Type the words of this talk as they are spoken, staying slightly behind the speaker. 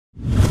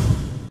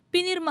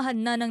Pinirmahan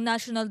na ng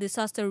National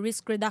Disaster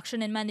Risk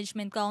Reduction and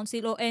Management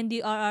Council o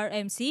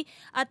NDRRMC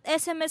at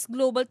SMS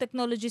Global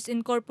Technologies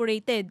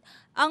Incorporated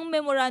ang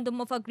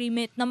Memorandum of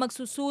Agreement na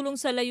magsusulong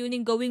sa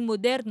layuning gawing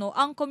moderno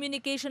ang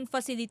communication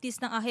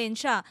facilities ng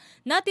ahensya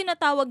na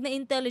tinatawag na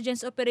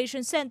Intelligence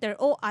Operations Center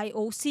o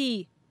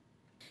IOC.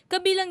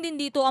 Kabilang din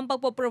dito ang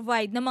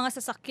pagpo-provide ng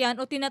mga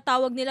sasakyan o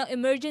tinatawag nilang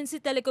Emergency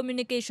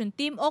Telecommunication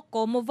Team o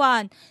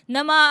COMOVAN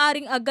na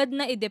maaaring agad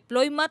na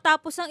i-deploy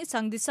matapos ang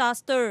isang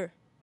disaster.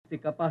 The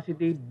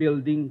capacity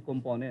building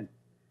component,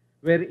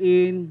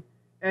 wherein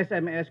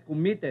SMS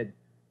committed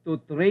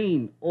to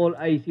train all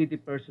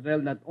ICT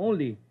personnel not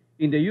only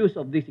in the use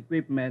of this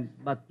equipment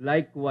but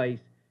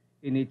likewise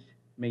in its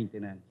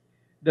maintenance.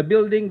 The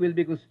building will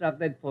be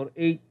constructed for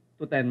 8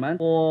 to 10 months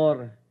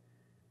for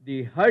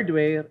the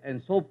hardware and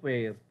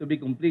software to be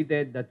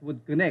completed that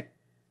would connect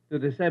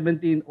to the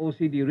 17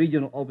 OCD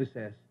regional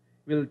offices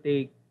will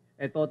take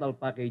a total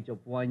package of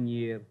 1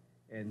 year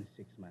and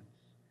 6 months.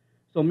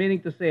 So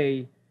meaning to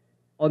say,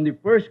 on the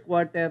first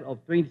quarter of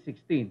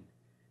 2016,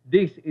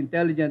 this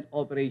Intelligent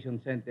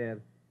Operations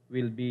Center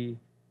will be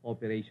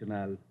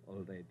operational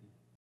already.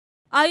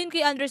 Ayon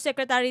kay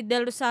Undersecretary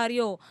Del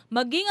Rosario,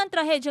 maging ang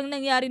trahedyang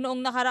nangyari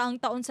noong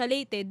nakaraang taon sa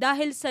Leyte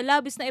dahil sa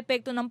labis na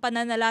epekto ng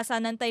pananalasa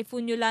ng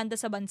Typhoon Yolanda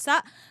sa bansa,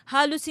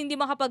 halos hindi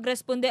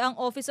makapagresponde ang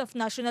Office of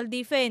National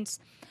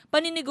Defense.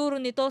 Paniniguro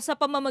nito sa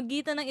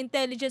pamamagitan ng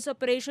Intelligence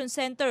Operations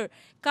Center,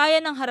 kaya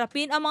nang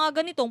harapin ang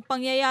mga ganitong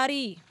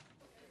pangyayari.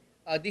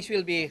 This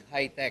will be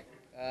high-tech.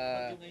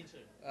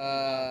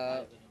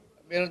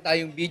 Meron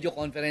tayong video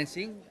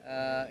conferencing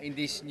in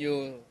this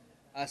new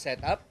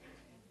setup.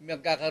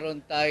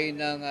 Magkakaroon tayo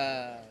ng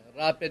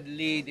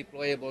rapidly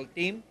deployable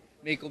team.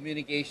 May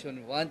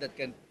communication one that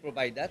can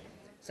provide that.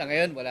 Sa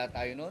ngayon, wala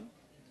tayo noon.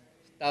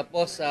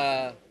 Tapos,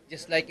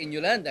 just like in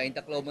Yolanda, in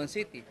Tacloban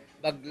City,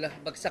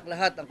 bagsak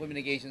lahat ang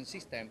communication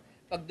system.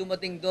 Pag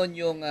dumating doon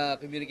yung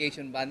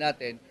communication ban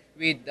natin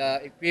with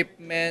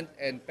equipment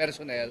and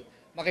personnel,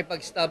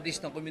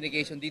 makipag-establish ng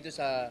communication dito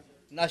sa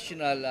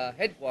national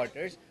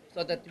headquarters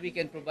so that we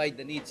can provide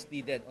the needs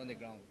needed on the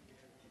ground.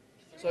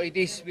 So it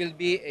will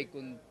be a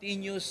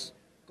continuous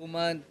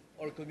command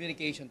or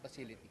communication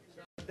facility.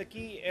 The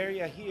key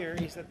area here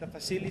is that the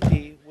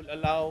facility will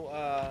allow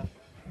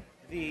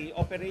the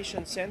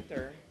operation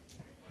center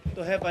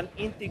to have an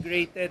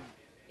integrated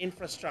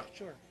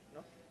infrastructure,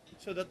 no?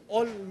 So that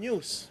all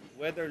news,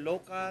 whether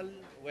local,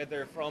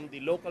 whether from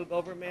the local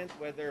government,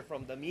 whether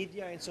from the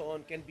media and so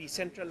on, can be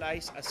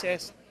centralized,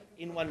 assessed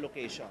in one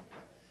location.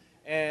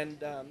 And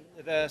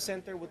the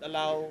center would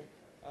allow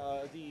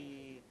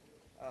the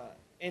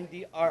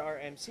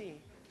NDRRMC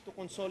to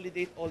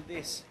consolidate all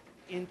this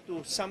into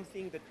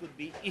something that could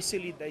be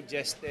easily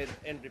digested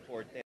and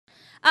reported.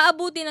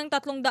 Aabuti ng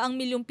 300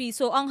 milyong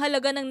piso ang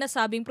halaga ng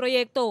nasabing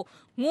proyekto.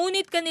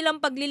 Ngunit kanilang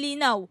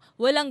paglilinaw,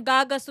 walang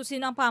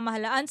gagastusin ang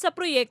pamahalaan sa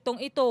proyektong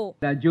ito.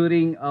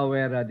 During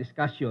our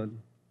discussion,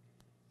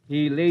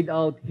 he laid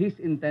out his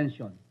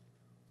intention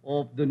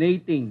of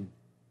donating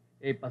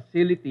a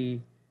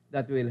facility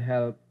that will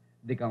help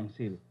the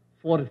council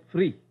for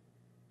free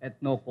at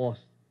no cost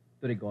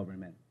to the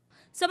government.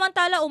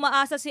 Samantala,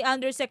 umaasa si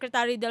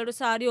Undersecretary Del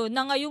Rosario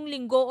na ngayong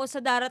linggo o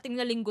sa darating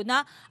na linggo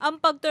na ang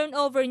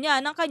pag-turnover niya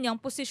ng kanyang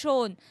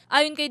posisyon.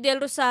 Ayon kay Del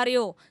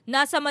Rosario,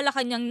 nasa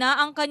Malacanang na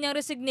ang kanyang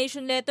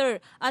resignation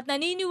letter at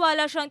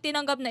naniniwala siyang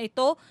tinanggap na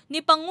ito ni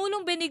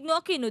Pangulong Benigno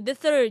Aquino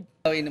III.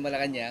 In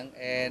Malacanang,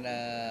 and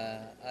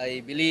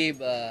I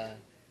believe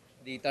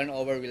the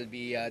turnover will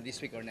be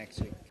this week or next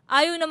week.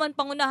 Ayaw naman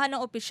pangunahan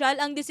ng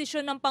opisyal ang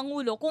desisyon ng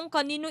Pangulo kung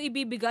kanino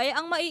ibibigay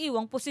ang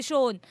maiiwang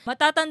posisyon.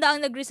 Matatanda ang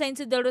nag-resign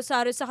si Del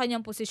Rosario sa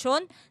kanyang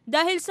posisyon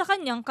dahil sa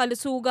kanyang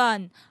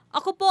kalusugan.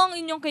 Ako po ang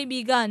inyong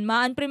kaibigan,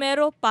 Maan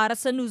Primero para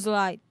sa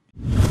Newslight.